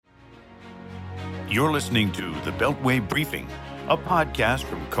You're listening to The Beltway Briefing, a podcast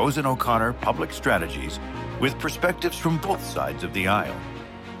from Cozen O'Connor Public Strategies with perspectives from both sides of the aisle.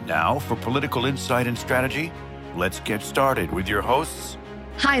 Now, for political insight and strategy, let's get started with your hosts.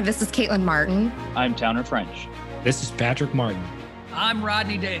 Hi, this is Caitlin Martin. I'm Towner French. This is Patrick Martin. I'm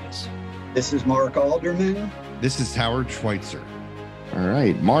Rodney Davis. This is Mark Alderman. This is Howard Schweitzer. All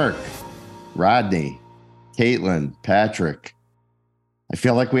right, Mark, Rodney, Caitlin, Patrick. I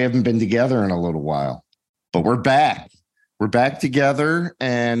feel like we haven't been together in a little while, but we're back. We're back together.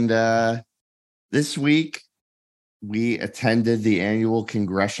 And this week, we attended the annual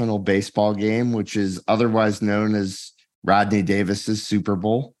congressional baseball game, which is otherwise known as Rodney Davis's Super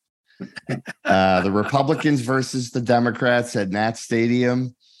Bowl. The Republicans versus the Democrats at Nat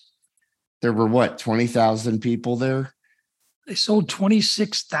Stadium. There were, 20,000 people there? They sold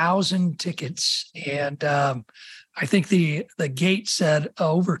 26,000 tickets. And I think the gate said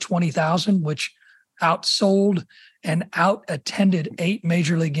over 20,000, which outsold and out-attended 8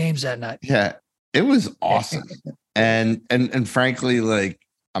 major league games that night. Yeah, it was awesome. And frankly, like,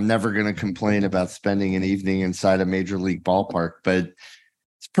 I'm never going to complain about spending an evening inside a major league ballpark, but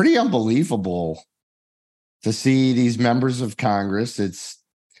it's pretty unbelievable to see these members of Congress. It's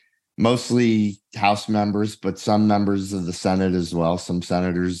mostly House members, but some members of the Senate as well, some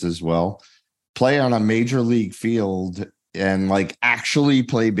senators as well, play on a major league field and like actually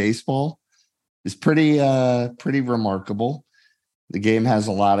play baseball is pretty remarkable. The game has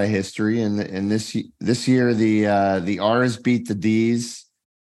a lot of history, and this year the R's beat the D's.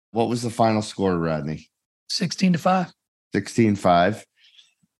 What was the final score, Rodney? 16-5. 16-5.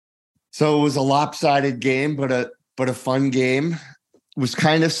 So it was a lopsided game, but a fun game. Was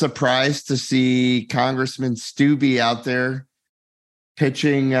kind of surprised to see Congressman Stubbe out there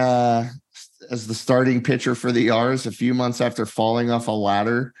pitching as the starting pitcher for the R's a few months after falling off a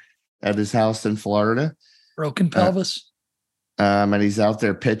ladder at his house in Florida. Broken pelvis. And he's out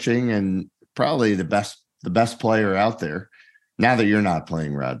there pitching and probably the best player out there. Now that you're not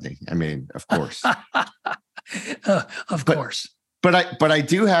playing, Rodney. I mean, of course. Of course. But I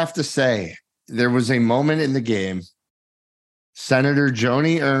do have to say, there was a moment in the game. Senator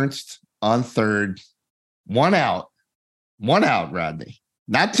Joni Ernst on third, one out, Rodney.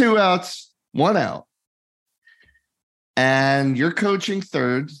 Not 2 outs, 1 out. And you're coaching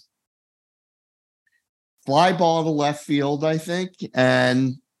third. Fly ball to left field, I think,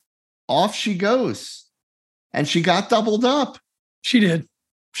 and off she goes. And she got doubled up. She did.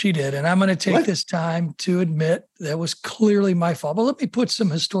 And I'm going to take this time to admit that was clearly my fault. But let me put some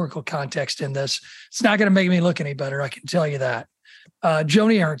historical context in this. It's not going to make me look any better. I can tell you that.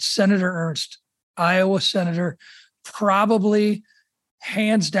 Joni Ernst, Senator Ernst, Iowa senator, probably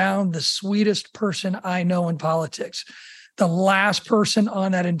hands down the sweetest person I know in politics. The last person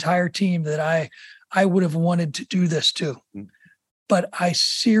on that entire team that I would have wanted to do this to. But I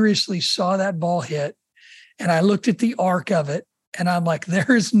seriously saw that ball hit, and I looked at the arc of it, and I'm like,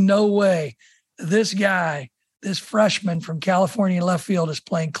 there is no way this guy, this freshman from California left field, is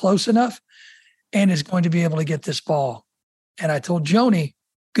playing close enough and is going to be able to get this ball. And I told Joni,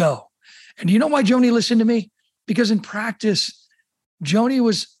 go. And do you know why Joni listened to me? Because in practice, Joni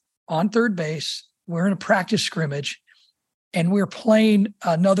was on third base. We're in a practice scrimmage, and we're playing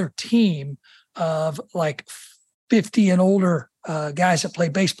another team of like 50 and older guys that play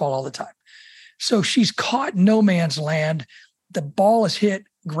baseball all the time. So she's caught no man's land. The ball is hit,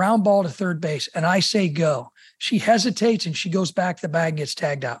 ground ball to third base, and I say go. She hesitates, and she goes back to the bag and gets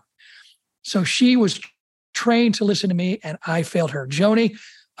tagged out. So she was trained to listen to me, and I failed her. Joni,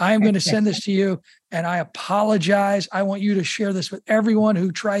 I am going to send this to you, and I apologize. I want you to share this with everyone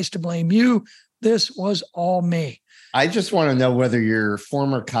who tries to blame you. This was all me. I just want to know whether your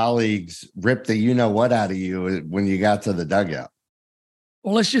former colleagues ripped the you-know-what out of you when you got to the dugout.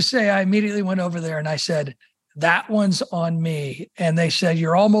 Well, let's just say I immediately went over there and I said, that one's on me. And they said,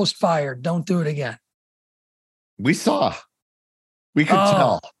 you're almost fired. Don't do it again. We saw. We could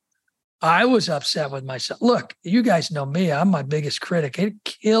tell. I was upset with myself. Look, you guys know me. I'm my biggest critic. It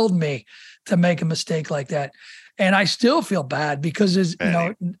killed me to make a mistake like that. And I still feel bad because it's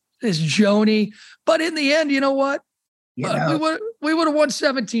Joni. But in the end, you know what? We would have won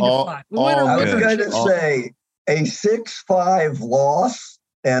 17-5. I was going to say a 6-5 loss,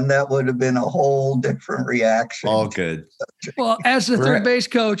 and that would have been a whole different reaction. All good. Well, as the third base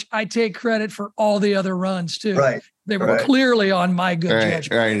coach, I take credit for all the other runs too. Right. They were clearly on my good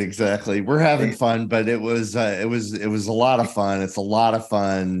judgment. Right, exactly. We're having fun, but it was a lot of fun. It's a lot of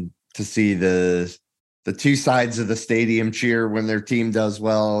fun to see the two sides of the stadium cheer when their team does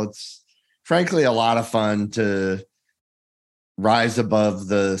well. It's frankly a lot of fun to rise above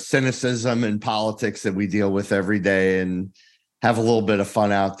the cynicism and politics that we deal with every day and have a little bit of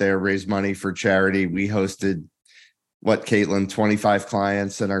fun out there, raise money for charity. We hosted, what, Caitlin, 25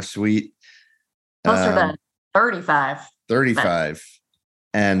 clients in our suite? Closer to 35. 35.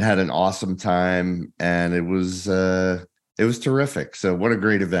 And had an awesome time. And it was terrific. So what a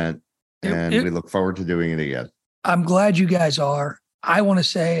great event. And we look forward to doing it again. I'm glad you guys are. I want to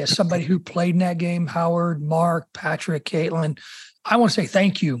say, as somebody who played in that game, Howard, Mark, Patrick, Caitlin, I want to say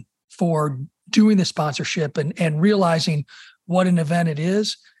thank you for doing the sponsorship and realizing what an event it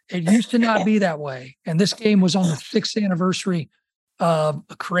is. It used to not be that way. And this game was on the 6th anniversary of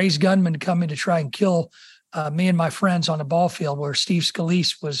a crazed gunman coming to try and kill me and my friends on the ball field where Steve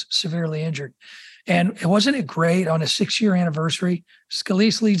Scalise was severely injured. And wasn't it great on a 6-year anniversary?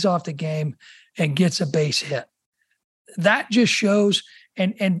 Scalise leads off the game and gets a base hit. That just shows,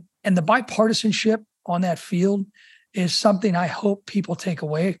 and the bipartisanship on that field is something I hope people take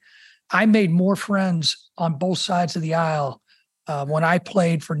away. I made more friends on both sides of the aisle when I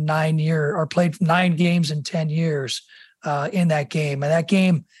played for 9 years, or played 9 games in 10 years in that game. And that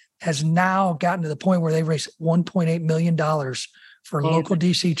game has now gotten to the point where they raised $1.8 million for local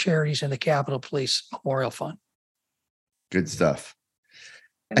DC charities and the Capitol Police Memorial Fund. Good stuff.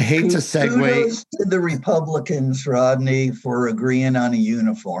 I hate to segue. Kudos to the Republicans, Rodney, for agreeing on a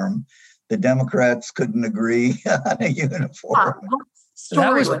uniform. The Democrats couldn't agree on a uniform.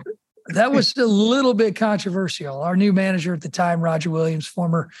 That was a little bit controversial. Our new manager at the time, Roger Williams,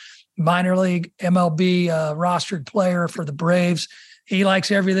 former minor league MLB rostered player for the Braves, he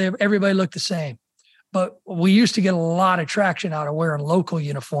likes everybody looked the same. But we used to get a lot of traction out of wearing local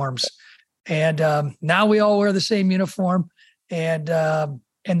uniforms. And now we all wear the same uniform. And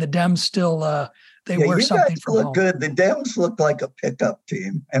the Dems still they wear something from home. You guys look good. The Dems look like a pickup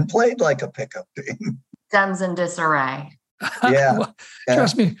team and played like a pickup team. Dems in disarray. Yeah. Well,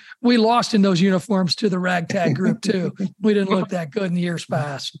 trust me, we lost in those uniforms to the ragtag group too. We didn't look that good in the years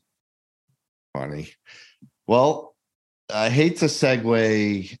past. Funny. Well, I hate to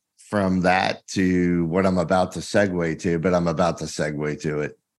segue from that to what I'm about to segue to, but I'm about to segue to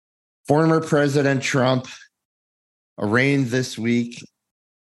it. Former President Trump arraigned this week.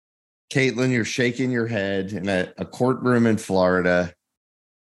 Caitlin, you're shaking your head in a courtroom in Florida.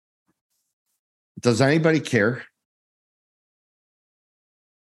 Does anybody care?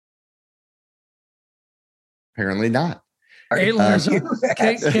 Apparently not. Caitlin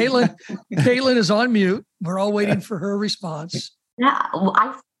is on mute. We're all waiting for her response. Yeah,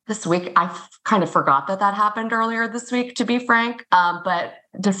 well, this week I kind of forgot that happened earlier this week, to be frank. But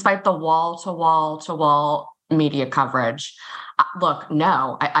despite the wall-to-wall media coverage, look,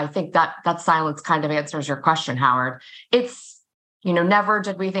 no, I think that silence kind of answers your question, Howard. It's, never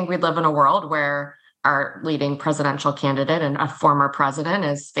did we think we'd live in a world where our leading presidential candidate and a former president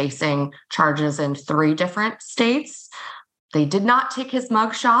is facing charges in 3 different states. They did not take his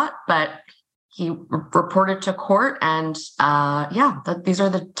mugshot, but he reported to court. And these are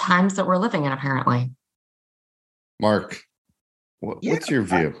the times that we're living in, apparently. Mark, what's your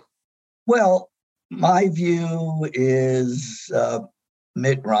view? Well, my view is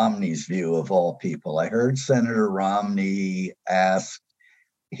Mitt Romney's view of all people. I heard Senator Romney ask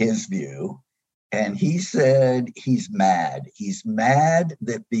his view, and he said he's mad. He's mad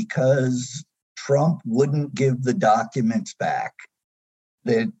that because Trump wouldn't give the documents back,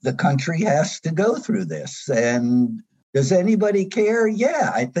 that the country has to go through this. And does anybody care?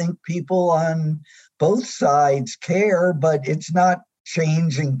 Yeah, I think people on both sides care, but it's not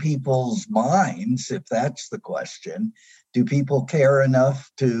changing people's minds, if that's the question. Do people care enough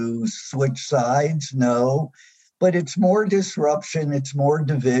to switch sides? No. But it's more disruption, it's more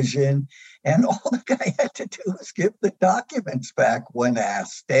division. And all the guy had to do was give the documents back when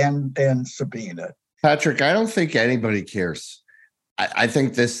asked and subpoenaed. Patrick, I don't think anybody cares. I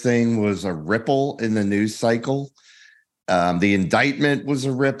think this thing was a ripple in the news cycle. The indictment was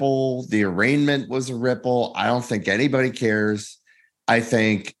a ripple. The arraignment was a ripple. I don't think anybody cares. I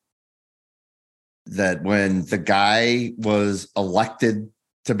think that when the guy was elected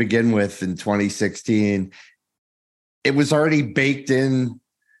to begin with in 2016, it was already baked in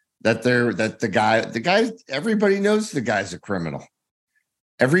that the guy, everybody knows the guy's a criminal.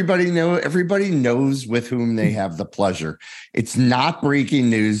 Everybody knows with whom they have the pleasure. It's not breaking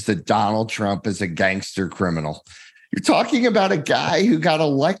news that Donald Trump is a gangster criminal. You're talking about a guy who got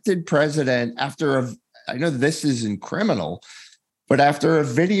elected president after I know this isn't criminal, but after a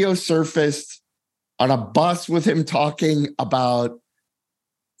video surfaced on a bus with him talking about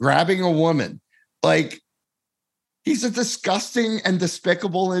grabbing a woman. Like, he's a disgusting and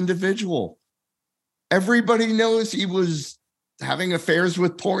despicable individual. Everybody knows he was having affairs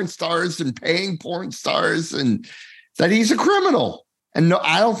with porn stars and paying porn stars, and that he's a criminal. And no,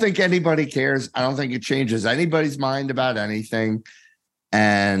 I don't think anybody cares. I don't think it changes anybody's mind about anything.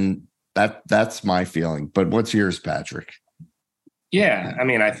 And that's my feeling. But what's yours, Patrick? Yeah, I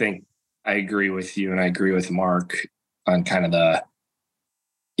mean, I think I agree with you, and I agree with Mark on kind of the,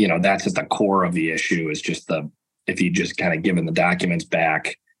 that's at the core of the issue, is just if you just kind of given the documents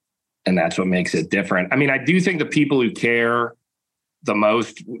back, and that's what makes it different. I mean, I do think the people who care the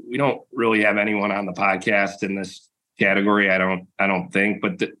most, we don't really have anyone on the podcast in this category, I don't think,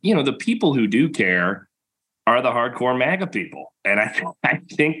 but the people who do care are the hardcore MAGA people. And I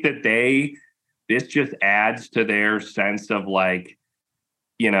think that this just adds to their sense of like,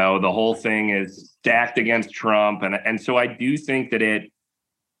 the whole thing is stacked against Trump. And so I do think that it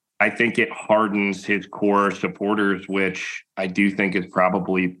hardens his core supporters, which I do think is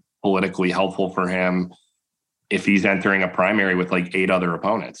probably politically helpful for him if he's entering a primary with like 8 other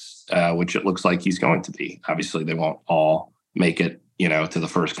opponents, which it looks like he's going to be. Obviously, they won't all make it, to the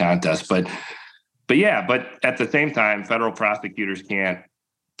first contest. But at the same time, federal prosecutors can't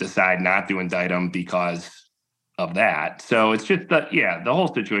decide not to indict him because of that. So it's just the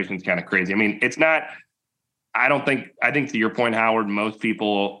whole situation is kind of crazy. I mean, it's not, I think to your point, Howard, most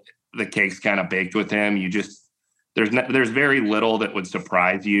people, the cake's kind of baked with him. There's very little that would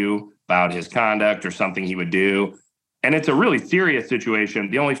surprise you about his conduct or something he would do. And it's a really serious situation.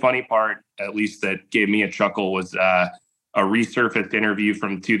 The only funny part, at least that gave me a chuckle, was a resurfaced interview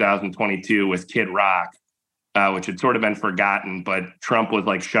from 2022 with Kid Rock, which had sort of been forgotten, but Trump was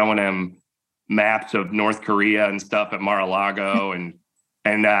like showing him maps of North Korea and stuff at Mar-a-Lago. And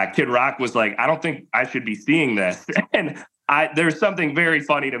Kid Rock was like, I don't think I should be seeing this. And there's something very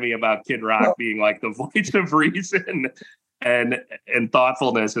funny to me about Kid Rock being like the voice of reason and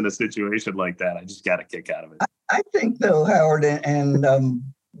thoughtfulness in a situation like that. I just got a kick out of it. I think though, Howard, and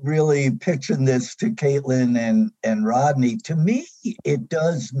really pitching this to Caitlin and Rodney, to me, it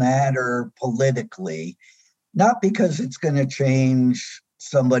does matter politically, not because it's going to change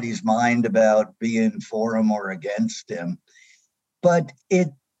somebody's mind about being for him or against him, but it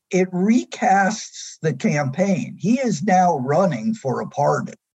recasts the campaign. He is now running for a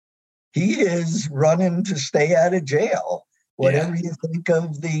pardon. He is running to stay out of jail, whatever you think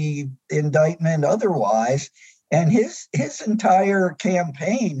of the indictment otherwise. And his entire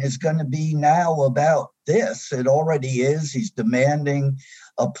campaign is going to be now about this. It already is. He's demanding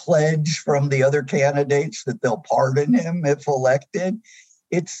a pledge from the other candidates that they'll pardon him if elected.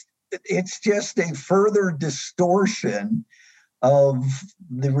 It's just a further distortion of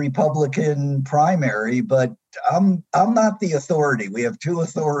the Republican primary, but I'm not the authority. We have 2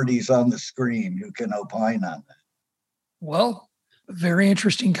 authorities on the screen who can opine on that. Well, very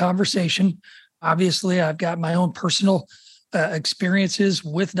interesting conversation. Obviously, I've got my own personal experiences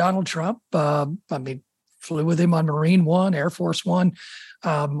with Donald Trump. Flew with him on Marine One, Air Force One,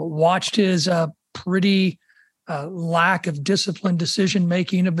 watched his pretty lack of disciplined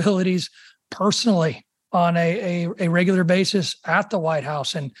decision-making abilities personally on a regular basis at the White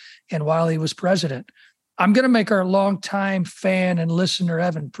House and while he was president. I'm going to make our longtime fan and listener,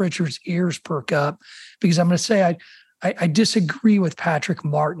 Evan Pritchard's ears perk up, because I'm going to say I disagree with Patrick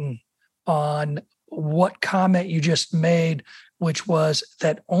Martin on what comment you just made, which was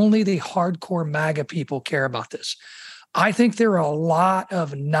that only the hardcore MAGA people care about this. I think there are a lot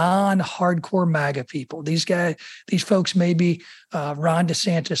of non-hardcore MAGA people. These folks may be Ron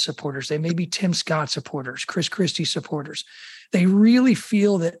DeSantis supporters. They may be Tim Scott supporters, Chris Christie supporters. They really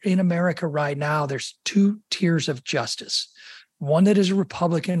feel that in America right now, there's 2 tiers of justice. One that is a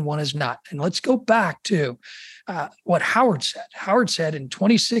Republican, one is not. And let's go back to what Howard said. Howard said in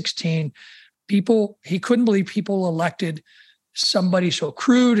 2016, he couldn't believe people elected somebody so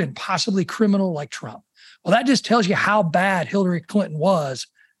crude and possibly criminal like Trump. Well, that just tells you how bad Hillary Clinton was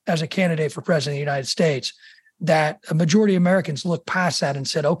as a candidate for president of the United States, that a majority of Americans looked past that and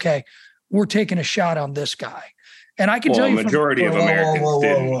said, okay, we're taking a shot on this guy. And I can tell you, a majority of Americans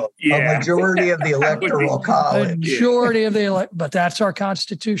didn't. Yeah. A majority of the electoral college. Majority of the but that's our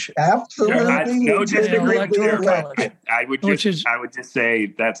Constitution. Absolutely. No disagreement there. I would just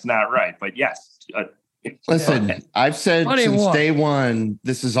say that's not right. But yes. Listen, I've said since day one,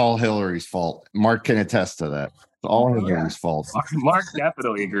 this is all Hillary's fault. Mark can attest to that. It's all Hillary's fault. Mark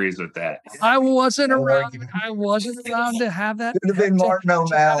definitely agrees with that. I wasn't around to have that. Could have been Martin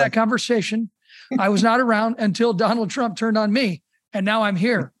O'Malley. That conversation. I was not around until Donald Trump turned on me, and now I'm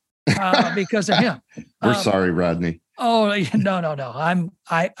here because of him. We're sorry, Rodney. Oh no.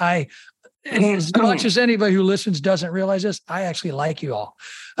 I as much as anybody who listens doesn't realize this, I actually like you all.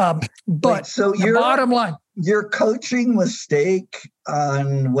 But so the bottom line, your coaching mistake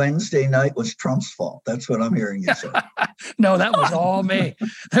on Wednesday night was Trump's fault. That's what I'm hearing you say. No, that was all me.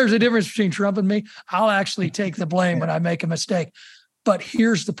 There's a difference between Trump and me. I'll actually take the blame when I make a mistake. But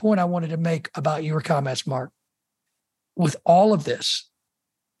here's the point I wanted to make about your comments, Mark. With all of this,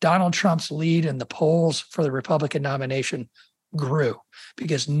 Donald Trump's lead in the polls for the Republican nomination grew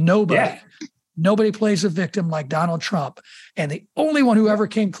because nobody plays a victim like Donald Trump. And the only one who ever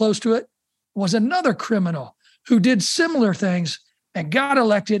came close to it was another criminal who did similar things and got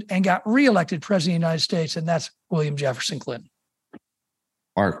elected and got reelected president of the United States, and that's William Jefferson Clinton.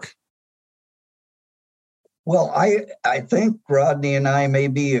 Mark. Well, I think Rodney and I may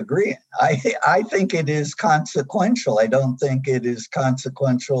be agreeing. I think it is consequential. I don't think it is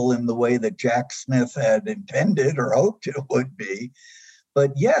consequential in the way that Jack Smith had intended or hoped it would be.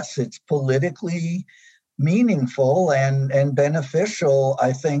 But yes, it's politically meaningful and beneficial,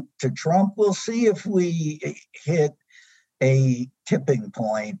 I think, to Trump. We'll see if we hit a tipping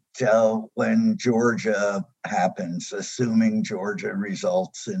point when Georgia happens, assuming Georgia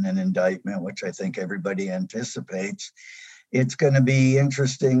results in an indictment, which I think everybody anticipates. It's going to be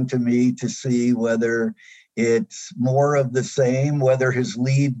interesting to me to see whether it's more of the same, whether his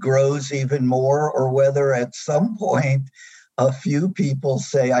lead grows even more, or whether at some point a few people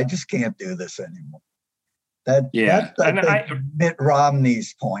say, I just can't do this anymore. That's I think Mitt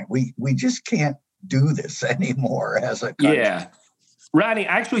Romney's point. We just can't do this anymore as a country. Yeah. Rodney,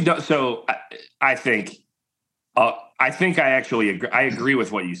 I actually don't. So I think I actually agree. I agree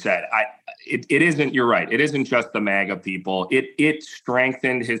with what you said. It isn't, you're right. It isn't just the MAGA people. It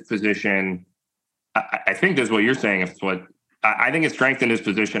strengthened his position. I think that's what you're saying. It's what I think it strengthened his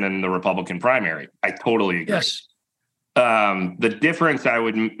position in the Republican primary. I totally agree. Yes. The difference I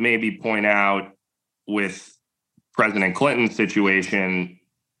would maybe point out with President Clinton's situation,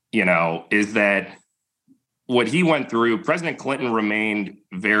 is that what he went through, President Clinton remained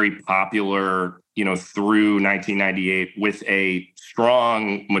very popular, through 1998 with a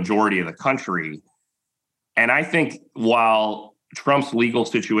strong majority of the country. And I think while Trump's legal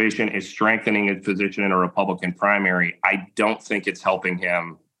situation is strengthening his position in a Republican primary, I don't think it's helping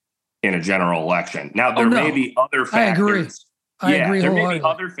him in a general election. Now, there may be other factors. I agree. There may be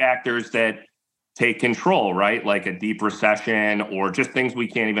other factors that take control, right? Like a deep recession or just things we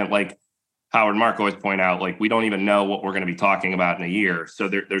can't even, like Howard Mark always point out, like we don't even know what we're going to be talking about in a year. So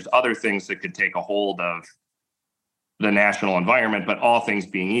there's other things that could take a hold of the national environment, but all things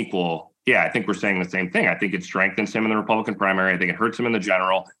being equal, I think we're saying the same thing. I think it strengthens him in the Republican primary. I think it hurts him in the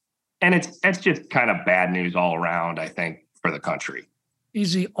general. And it's just kind of bad news all around, I think, for the country.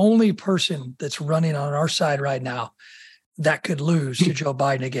 He's the only person that's running on our side right now that could lose to Joe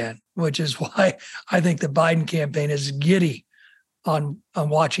Biden again, which is why I think the Biden campaign is giddy on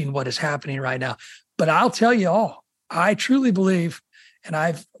watching what is happening right now. But I'll tell you all, I truly believe, and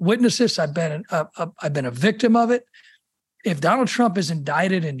I've witnessed this, I've been a victim of it. If Donald Trump is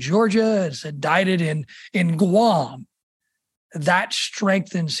indicted in Georgia, is indicted in Guam, that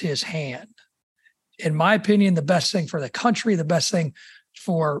strengthens his hand. In my opinion, the best thing for the country, the best thing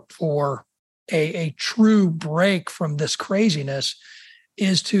for a true break from this craziness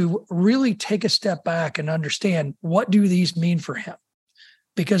is to really take a step back and understand what do these mean for him?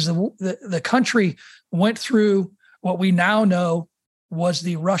 Because the country went through what we now know was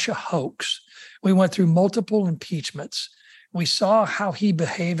the Russia hoax. We went through multiple impeachments. We saw how he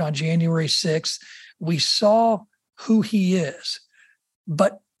behaved on January 6th. We saw who he is.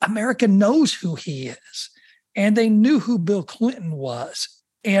 But America knows who he is. And they knew who Bill Clinton was.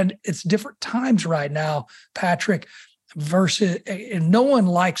 And it's different times right now, Patrick, versus, and no one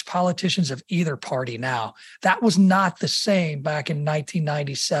likes politicians of either party now. That was not the same back in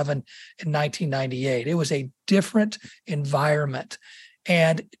 1997 and 1998. It was a different environment.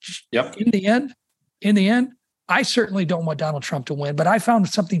 And in the end, I certainly don't want Donald Trump to win, but I found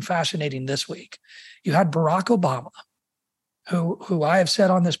something fascinating this week. You had Barack Obama, who I have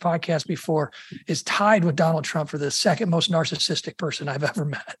said on this podcast before is tied with Donald Trump for the second most narcissistic person I've ever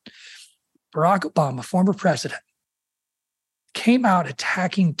met. Barack Obama, former president, came out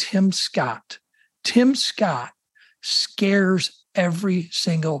attacking Tim Scott. Tim Scott scares every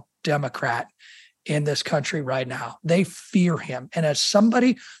single Democrat in this country right now. They fear him. And as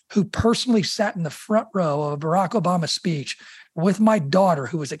somebody who personally sat in the front row of a Barack Obama speech with my daughter,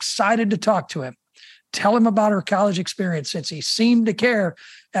 who was excited to talk to him, tell him about her college experience since he seemed to care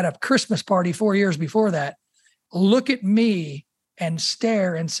at a Christmas party 4 years before that, look at me and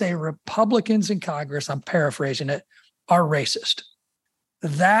stare and say Republicans in Congress, I'm paraphrasing it, are racist.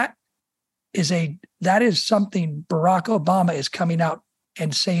 That is something Barack Obama is coming out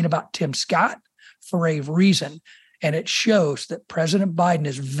and saying about Tim Scott for a reason. And it shows that President Biden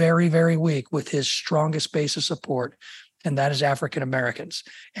is very, very weak with his strongest base of support, and that is African Americans.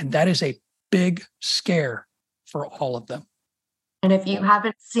 And that is a big scare for all of them. And if you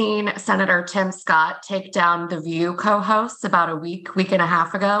haven't seen Senator Tim Scott take down the View co-hosts about a week and a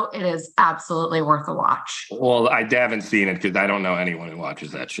half ago, it is absolutely worth a watch. Well, I haven't seen it because I don't know anyone who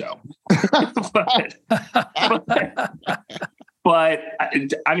watches that show. but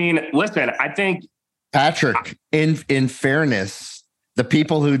I mean, listen, I think Patrick, in fairness, the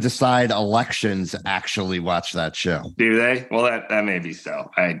people who decide elections actually watch that show. Do they? Well, that may be so.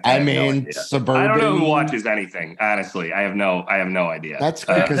 I mean, no suburban. I don't know who watches anything. Honestly, I have no idea. That's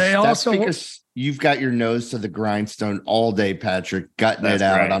because you've got your nose to the grindstone all day, Patrick, gutting it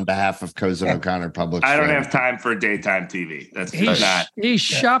out right on behalf of Cozen O'Connor Public. I don't have time for daytime TV. He's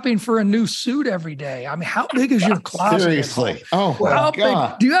shopping for a new suit every day. I mean, how big is your closet? Seriously. Oh, my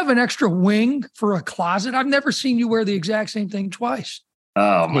God. Do you have an extra wing for a closet? I've never seen you wear the exact same thing twice.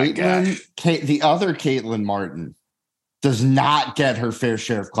 Oh, my God. The other Caitlin Martin does not get her fair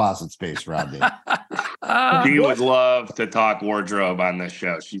share of closet space, Rodney. She would love to talk wardrobe on this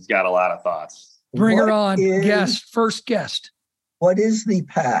show. She's got a lot of thoughts. Bring her on. First guest. What is the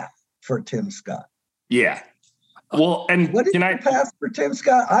path for Tim Scott? Yeah. Well, and what is the path for Tim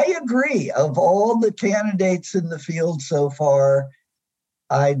Scott? I agree. Of all the candidates in the field so far,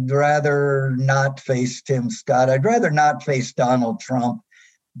 I'd rather not face Tim Scott. I'd rather not face Donald Trump,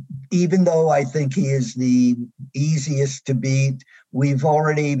 even though I think he is the easiest to beat. We've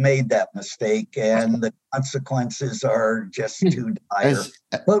already made that mistake, and the consequences are just too dire.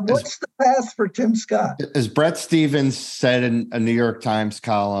 But what's the path for Tim Scott? As Brett Stevens said in a New York Times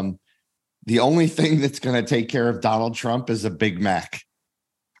column, the only thing that's going to take care of Donald Trump is a Big Mac.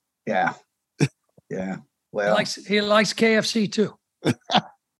 Yeah. Yeah. Well, he likes KFC too.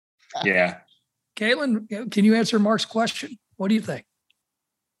 Yeah. Caitlin, can you answer Mark's question? What do you think?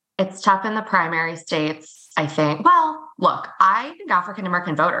 It's tough in the primary states, I think. Well, look, I think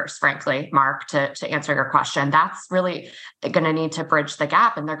African-American voters, frankly, Mark, to answer your question, that's really going to need to bridge the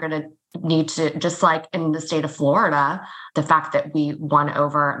gap. And they're going to need to, just like in the state of Florida, the fact that we won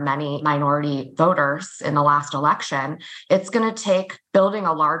over many minority voters in the last election, it's going to take building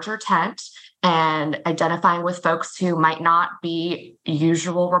a larger tent and identifying with folks who might not be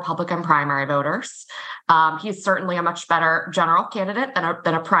usual Republican primary voters. He's certainly a much better general candidate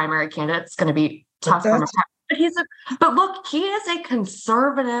than a primary candidate. It's going to be tough. But look, he is a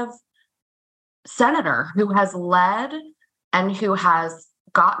conservative senator who has led and who has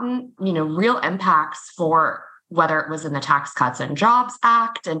gotten, real impacts for whether it was in the Tax Cuts and Jobs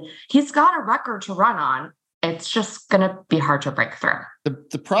Act, and he's got a record to run on. It's just going to be hard to break through.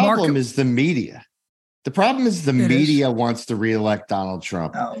 The problem is the media. The problem is the media wants to reelect Donald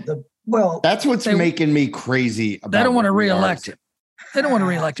Trump. That's what's making me crazy. They don't want to reelect him. They don't want to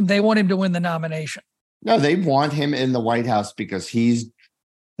reelect him. They want him to win the nomination. No, they want him in the White House because he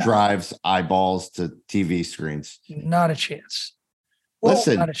drives eyeballs to TV screens. Not a chance.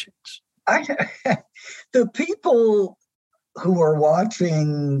 Listen, not a chance. The people who are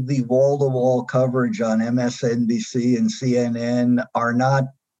watching the wall-to-wall coverage on MSNBC and CNN are not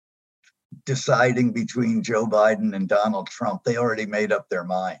deciding between Joe Biden and Donald Trump. They already made up their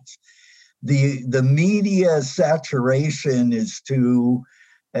minds. The media saturation is to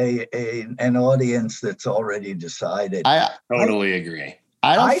an audience that's already decided. I totally agree.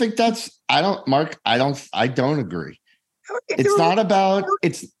 I don't think that's. I don't, Mark. I don't agree. It's not about.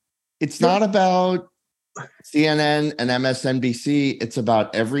 It's not about CNN and MSNBC. It's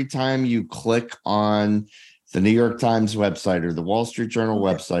about every time you click on the New York Times website or the Wall Street Journal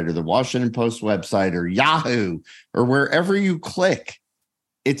website or the Washington Post website or Yahoo or wherever you click,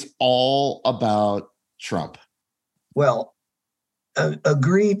 it's all about Trump. Well,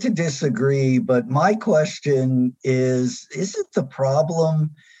 agree to disagree, but my question isn't the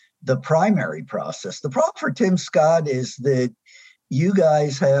problem the primary process? The problem for Tim Scott is that you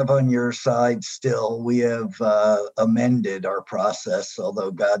guys have on your side still, we have amended our process,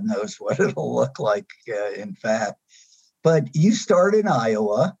 although God knows what it'll look like in fact. But you start in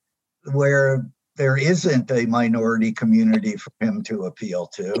Iowa, where there isn't a minority community for him to appeal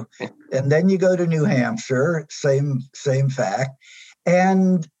to. And then you go to New Hampshire, same fact.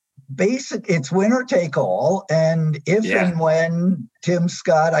 And it's winner take all. And and when Tim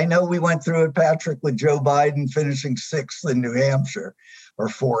Scott, I know we went through it, Patrick, with Joe Biden finishing 6th in New Hampshire or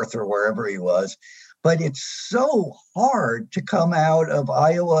 4th or wherever he was. But it's so hard to come out of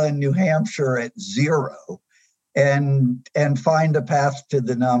Iowa and New Hampshire at 0 and find a path to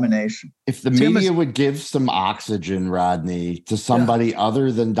the nomination. If the media would give some oxygen, Rodney, to somebody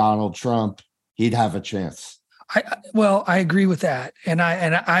other than Donald Trump, he'd have a chance. I agree with that. And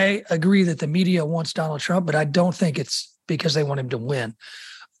I agree that the media wants Donald Trump, but I don't think it's because they want him to win.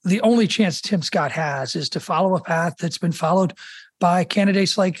 The only chance Tim Scott has is to follow a path that's been followed by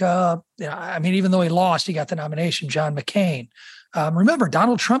candidates like, even though he lost, he got the nomination, John McCain. Remember,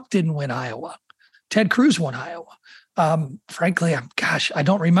 Donald Trump didn't win Iowa. Ted Cruz won Iowa. Frankly, I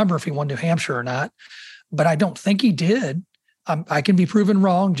don't remember if he won New Hampshire or not, but I don't think he did. I can be proven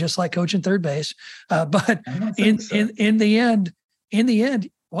wrong, just like coaching third base. But in the end,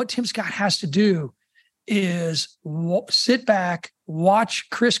 what Tim Scott has to do is sit back, watch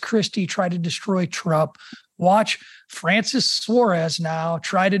Chris Christie try to destroy Trump, watch Francis Suarez now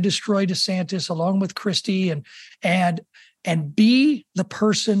try to destroy DeSantis along with Christie, and be the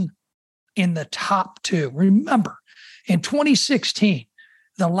person in the top two. Remember, in 2016,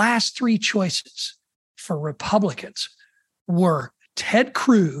 the last three choices for Republicans were Ted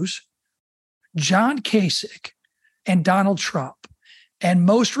Cruz, John Kasich, and Donald Trump. And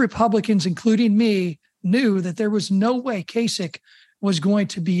most Republicans, including me, knew that there was no way Kasich was going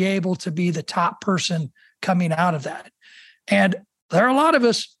to be able to be the top person coming out of that. And there are a lot of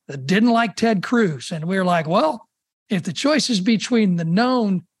us that didn't like Ted Cruz. And we were like, well, if the choice is between the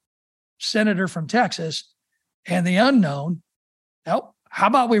known senator from Texas and the unknown, how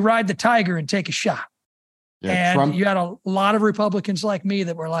about we ride the tiger and take a shot? Yeah, and you had a lot of Republicans like me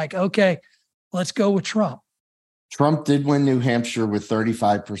that were like, okay, let's go with Trump. Trump did win New Hampshire with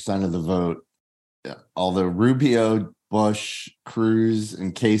 35% of the vote. Yeah. Although Rubio, Bush, Cruz,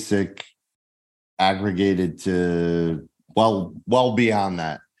 and Kasich aggregated to well beyond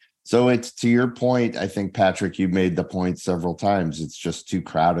that. So it's, to your point, I think, Patrick, you made the point several times. It's just too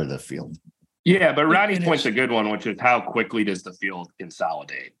crowded a field. Yeah, but Rodney's point's a good one, which is how quickly does the field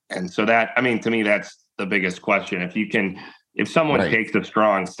consolidate? And so that, to me, that's the biggest question. If someone takes a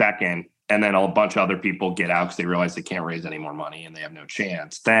strong second and then a bunch of other people get out because they realize they can't raise any more money and they have no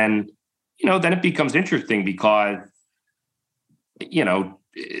chance, then it becomes interesting because,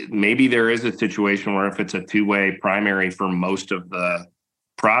 maybe there is a situation where if it's a two-way primary for most of the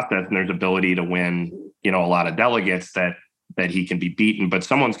process and there's ability to win, a lot of delegates that he can be beaten, but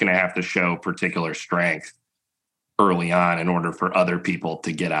someone's going to have to show particular strength early on in order for other people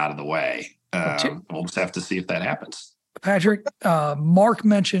to get out of the way. We'll just have to see if that happens. Patrick, Mark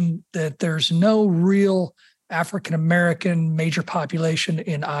mentioned that there's no real African-American major population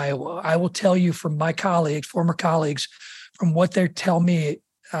in Iowa. I will tell you from my former colleagues, from what they tell me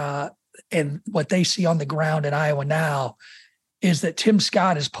and what they see on the ground in Iowa now, is that Tim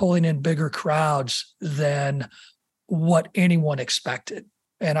Scott is pulling in bigger crowds than what anyone expected.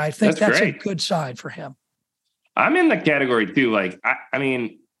 And I think that's a good sign for him. I'm in the category too.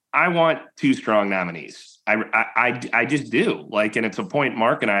 I want two strong nominees. I just do. And it's a point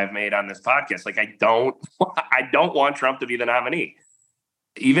Mark and I have made on this podcast. I don't want Trump to be the nominee.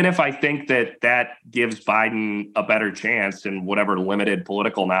 Even if I think that gives Biden a better chance in whatever limited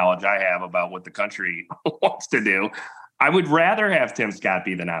political knowledge I have about what the country wants to do, I would rather have Tim Scott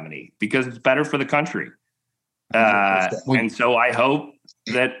be the nominee because it's better for the country. And so I hope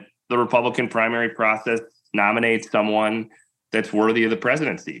that the Republican primary process nominates someone that's worthy of the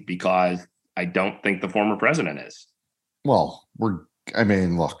presidency, because I don't think the former president is. Well, look,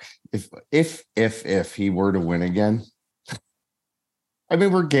 if he were to win again,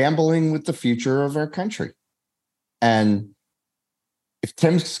 we're gambling with the future of our country. And if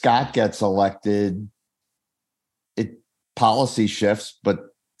Tim Scott gets elected, policy shifts, but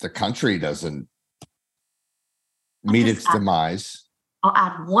the country doesn't meet its demise. I'll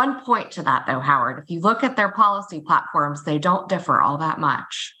add one point to that, though, Howard. If you look at their policy platforms, they don't differ all that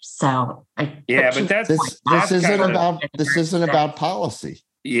much. So, but this isn't about policy.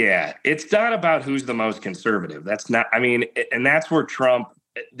 Yeah, it's not about who's the most conservative. That's not. And that's where Trump.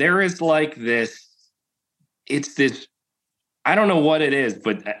 There is this. It's this. I don't know what it is,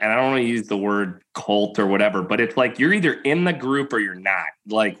 and I don't want to use the word cult or whatever, but it's you're either in the group or you're not.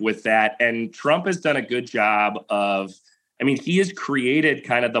 With that, and Trump has done a good job of. He has created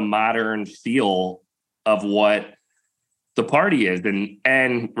kind of the modern feel of what the party is.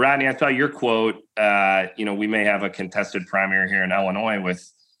 And Rodney, I saw your quote, we may have a contested primary here in Illinois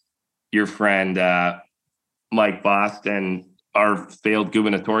with your friend, Mike Bost, and our failed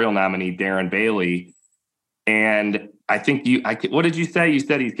gubernatorial nominee, Darren Bailey. And I think what did you say? You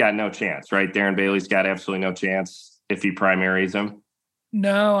said he's got no chance, right? Darren Bailey's got absolutely no chance if he primaries him.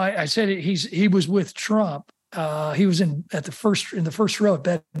 No, I said he was with Trump. He was in the first row at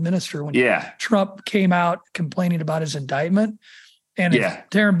Bedminster when Trump came out complaining about his indictment. And if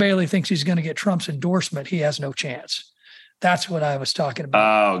Darren Bailey thinks he's going to get Trump's endorsement, he has no chance. That's what I was talking about.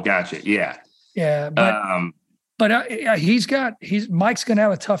 Oh, gotcha. Yeah. Yeah, but Mike's going to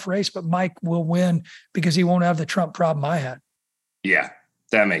have a tough race, but Mike will win because he won't have the Trump problem I had. Yeah,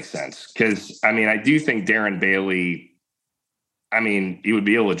 that makes sense. Because, I mean, I do think Darren Bailey, I mean, he would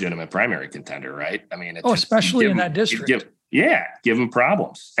be a legitimate primary contender, right? I mean, especially in that district. Give him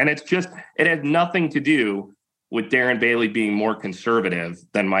problems. And it has nothing to do with Darren Bailey being more conservative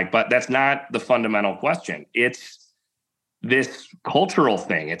than Mike, but that's not the fundamental question. It's this cultural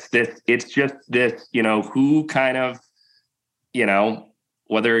thing. It's just this, who kind of,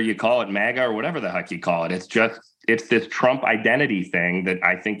 whether you call it MAGA or whatever the heck you call it, it's this Trump identity thing that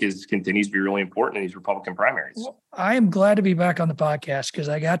I think continues to be really important in these Republican primaries. Well, I am glad to be back on the podcast because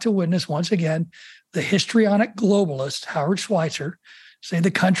I got to witness once again the histrionic globalist Howard Schweitzer say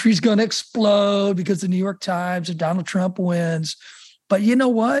the country's going to explode because the New York Times and Donald Trump wins. But you know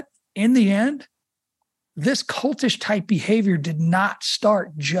what? In the end, this cultish type behavior did not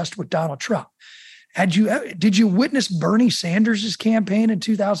start just with Donald Trump. Did you witness Bernie Sanders' campaign in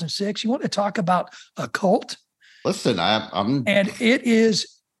 2006? You want to talk about a cult? Listen, I'm and it is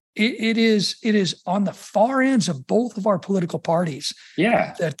on the far ends of both of our political parties.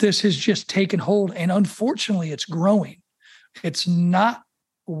 Yeah, that this has just taken hold, and unfortunately, it's growing. It's not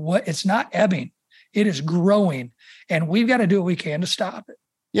ebbing. It is growing, and we've got to do what we can to stop it.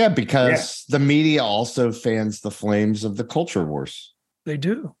 Yeah, because the media also fans the flames of the culture wars. They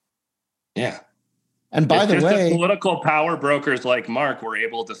do. Yeah. And by the way, political power brokers like Mark were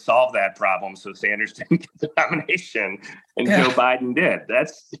able to solve that problem, so Sanders didn't get the nomination, and Joe Biden did.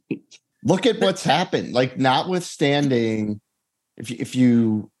 Look at what's happened. Like, notwithstanding, if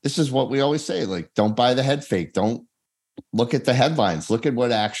you, this is what we always say: like, don't buy the head fake. Don't look at the headlines. Look at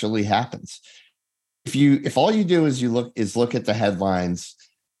what actually happens. If all you do is look at the headlines,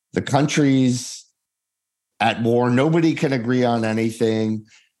 the country's at war. Nobody can agree on anything.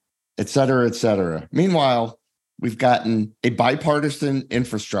 Et cetera, et cetera. Meanwhile, we've gotten a bipartisan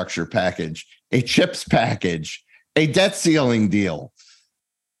infrastructure package, a CHIPS package, a debt ceiling deal,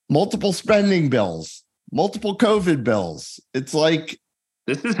 multiple spending bills, multiple COVID bills. It's like,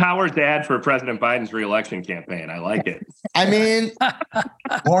 this is Howard's ad for President Biden's reelection campaign. I like it. I mean,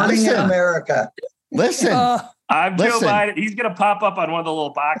 morning in America. Listen, I'm Joe Biden. He's going to pop up on one of the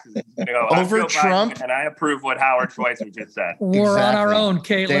little boxes. Over Trump. Biden, and I approve what Howard Schweitzer just said. We're on our own,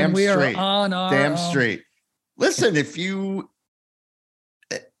 Caitlin. Damn we straight. Are on our Damn own. straight. Listen, if you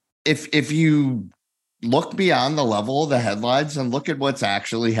look beyond the level of the headlines and look at what's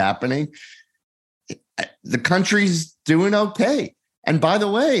actually happening, the country's doing okay. And by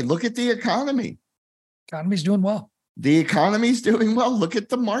the way, look at the economy. Economy's doing well. The economy's doing well. Look at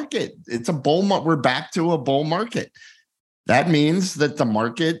the market. It's a bull market. We're back to a bull market. That means that the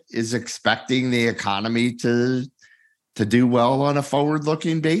market is expecting the economy to do well on a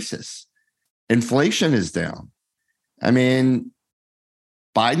forward-looking basis. Inflation is down. I mean,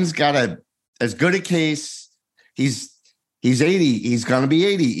 Biden's got as good a case. He's 80. He's going to be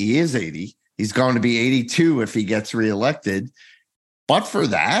 80. He is 80. He's going to be 82 if he gets reelected. But for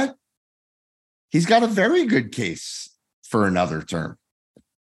that, he's got a very good case for another term.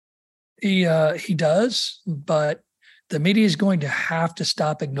 He does, but the media is going to have to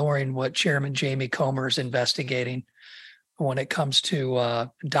stop ignoring what Chairman Jamie Comer is investigating when it comes to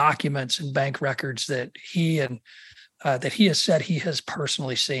documents and bank records that he has said he has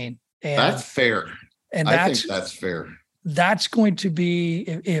personally seen. And that's fair. And I think that's fair. That's going to be,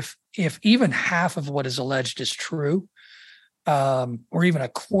 if even half of what is alleged is true, or even a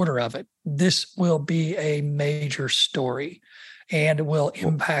quarter of it, this will be a major story and will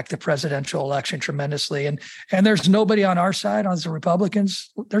impact the presidential election tremendously. And there's nobody on our side, as the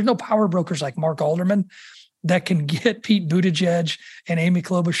Republicans, there's no power brokers like Mark Alderman that can get Pete Buttigieg and Amy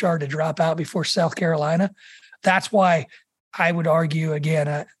Klobuchar to drop out before South Carolina. That's why I would argue,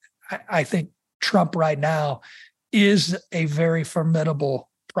 again, I think Trump right now is a very formidable,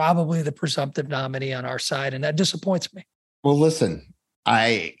 probably the presumptive nominee on our side. And that disappoints me. Well, listen,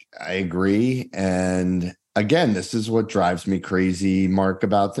 I agree. And again, this is what drives me crazy, Mark,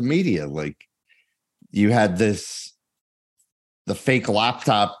 about the media. Like, you had the fake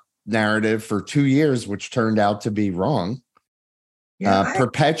laptop narrative for 2 years, which turned out to be wrong,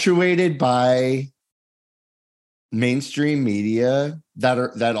 perpetuated by mainstream media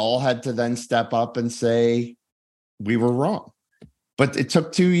that all had to then step up and say, we were wrong. But it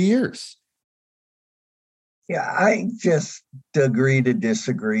took 2 years. Yeah, I just agree to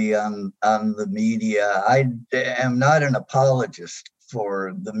disagree on the media. I am not an apologist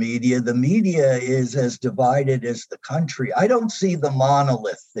for the media. The media is as divided as the country. I don't see the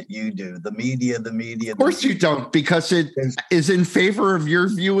monolith that you do. The media. Of course you don't, because it is in favor of your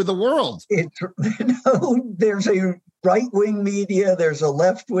view of the world. There's a right-wing media. There's a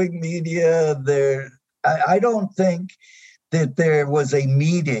left-wing media. I don't think that there was a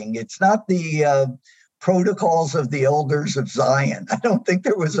meeting. It's not the protocols of the elders of Zion. I don't think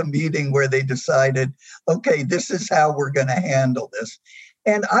there was a meeting where they decided, okay, this is how we're going to handle this.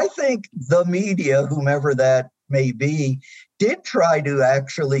 And I think the media, whomever that may be, did try to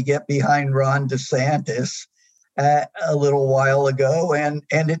actually get behind Ron DeSantis a little while ago, and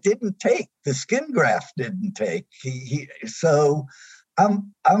it didn't take. The skin graft didn't take. So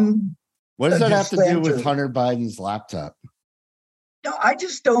I'm. What does that have to do with Hunter Biden's laptop? No, I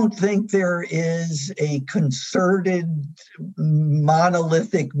just don't think there is a concerted,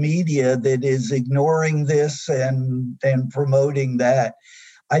 monolithic media that is ignoring this and promoting that.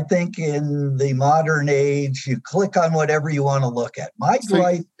 I think in the modern age, you click on whatever you want to look at. My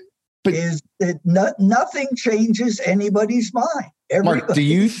gripe is that nothing changes anybody's mind. Mark, do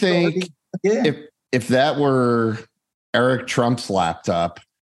you think if that were Eric Trump's laptop,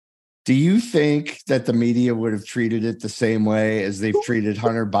 do you think that the media would have treated it the same way as they've treated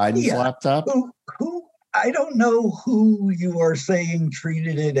Hunter Biden's laptop? Who? I don't know who you are saying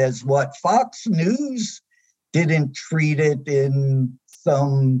treated it as what. Fox News didn't treat it in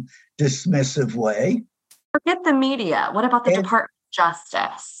some dismissive way. Forget the media. What about the Department of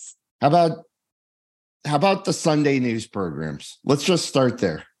Justice? How about the Sunday news programs? Let's just start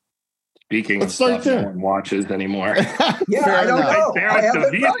there. Speaking of stuff no one watches anymore. Yeah, I don't know. I have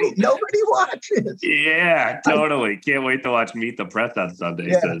it right. Nobody watches. Yeah, totally. Can't wait to watch Meet the Press on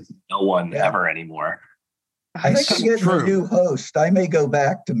Sunday. Says no one ever anymore. I should get a new host. I may go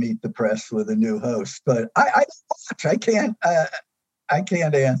back to Meet the Press with a new host, but I don't watch. I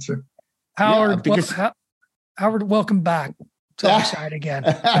can't answer. Howard, Howard, welcome back to our side again.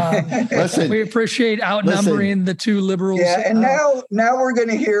 Listen, we appreciate outnumbering the two liberals. Yeah, and now we're going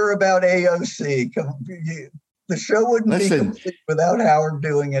to hear about AOC. The show wouldn't be complete without Howard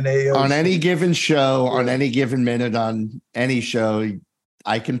doing an AOC. On any given show, on any given minute, on any show,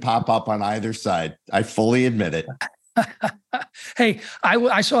 I can pop up on either side. I fully admit it. Hey,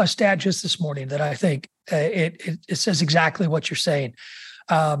 I saw a stat just this morning that I think it says exactly what you're saying.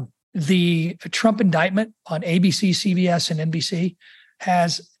 The Trump indictment on ABC, CBS, and NBC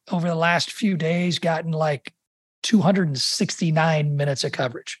has, over the last few days, gotten like 269 minutes of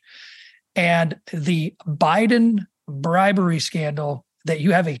coverage. And the Biden bribery scandal, that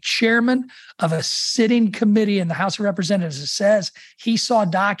you have a chairman of a sitting committee in the House of Representatives that says he saw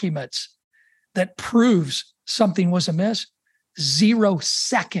documents that proves something was amiss, 0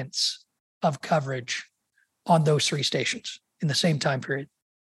 seconds of coverage on those 3 stations in the same time period.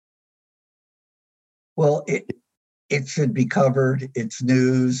 Well, it should be covered. It's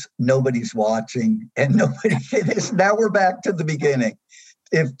news. Nobody's watching, and it is. Now we're back to the beginning.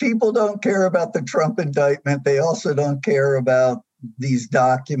 If people don't care about the Trump indictment, they also don't care about these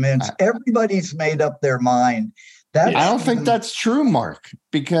documents. Everybody's made up their mind. I don't think that's true, Mark,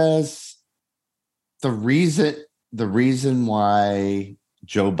 because the reason why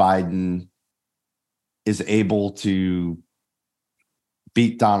Joe Biden is able to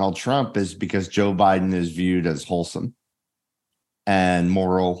beat Donald Trump is because Joe Biden is viewed as wholesome and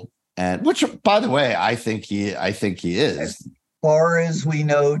moral, and which, by the way, I think he is. As far as we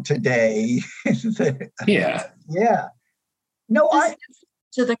know today. Yeah. No,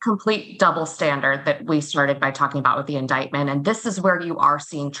 to the complete double standard that we started by talking about with the indictment. And this is where you are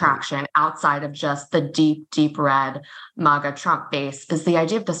seeing traction outside of just the deep, deep red MAGA Trump base, is the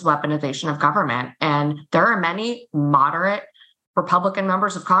idea of this weaponization of government. And there are many moderate Republican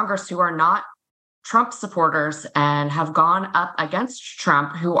members of Congress who are not Trump supporters and have gone up against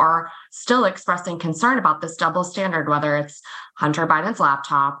Trump, who are still expressing concern about this double standard, whether it's Hunter Biden's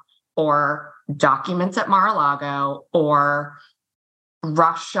laptop or documents at Mar-a-Lago or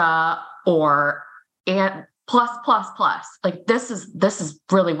Russia or plus. Like this is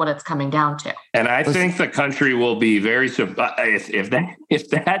really what it's coming down to. And I think the country will be very if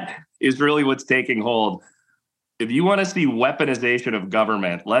that is really what's taking hold. If you want to see weaponization of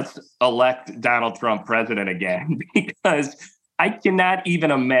government, let's elect Donald Trump president again, because I cannot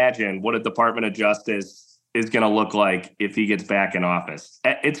even imagine what a Department of Justice is going to look like if he gets back in office.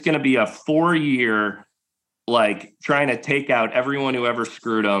 It's going to be a 4-year, like, trying to take out everyone who ever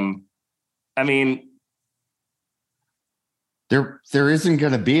screwed him. I mean, there isn't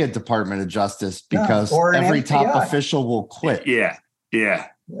going to be a Department of Justice because every top official will quit. Yeah.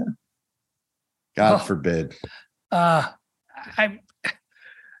 God forbid.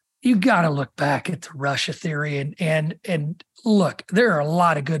 you got to look back at the Russia theory and look, there are a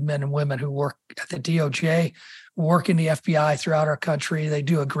lot of good men and women who work at the DOJ, work in the FBI throughout our country. They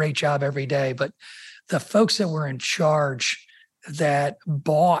do a great job every day. But the folks that were in charge that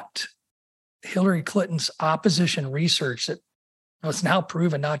bought Hillary Clinton's opposition research that was now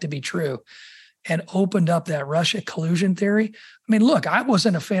proven not to be true and opened up that Russia collusion theory. I mean, look, I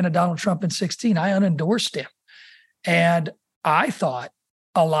wasn't a fan of Donald Trump in 2016. I unendorsed him. And I thought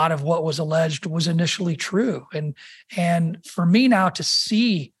a lot of what was alleged was initially true. And for me now to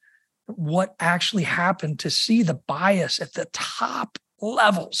see what actually happened, to see the bias at the top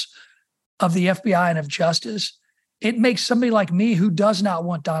levels of the FBI and of justice, it makes somebody like me who does not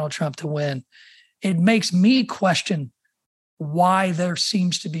want Donald Trump to win, it makes me question why there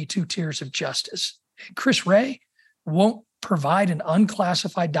seems to be two tiers of justice. Chris Wray won't provide an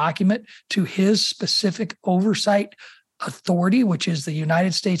unclassified document to his specific oversight authority, which is the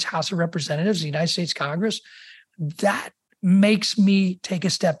United States House of Representatives, the United States Congress. That makes me take a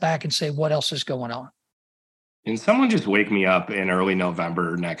step back and say, what else is going on? And someone just wake me up in early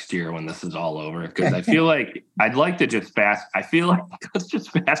November next year when this is all over, because I feel like I'd like to just let's just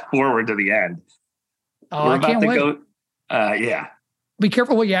fast forward to the end. Oh, I can't wait. Yeah. Be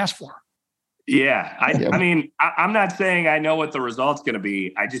careful what you ask for. Yeah. I mean, I'm not saying I know what the result's going to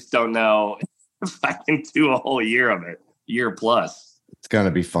be. I just don't know if I can do a whole year of it, year plus. It's going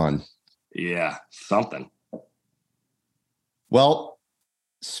to be fun. Yeah. Something. Well,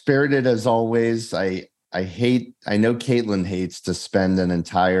 spirited as always. I know Caitlin hates to spend an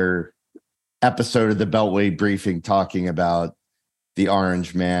entire episode of the Beltway briefing talking about the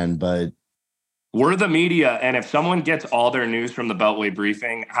Orange Man, but we're the media, and if someone gets all their news from the Beltway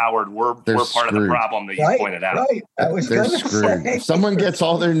briefing, Howard, we're part of the problem that you pointed out. Right. They're screwed. If someone gets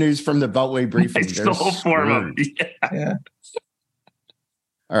all their news from the Beltway briefing, it's the whole form of yeah.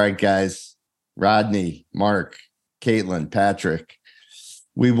 All right, guys. Rodney, Mark, Caitlin, Patrick.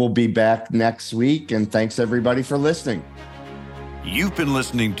 We will be back next week, and thanks everybody for listening. You've been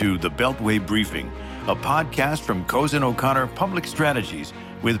listening to The Beltway Briefing, a podcast from Cozen O'Connor Public Strategies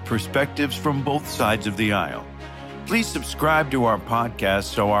with perspectives from both sides of the aisle. Please subscribe to our podcast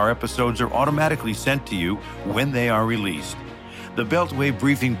so our episodes are automatically sent to you when they are released. The Beltway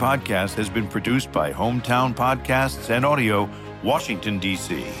Briefing podcast has been produced by Hometown Podcasts and Audio, Washington,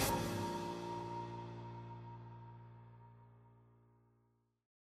 D.C.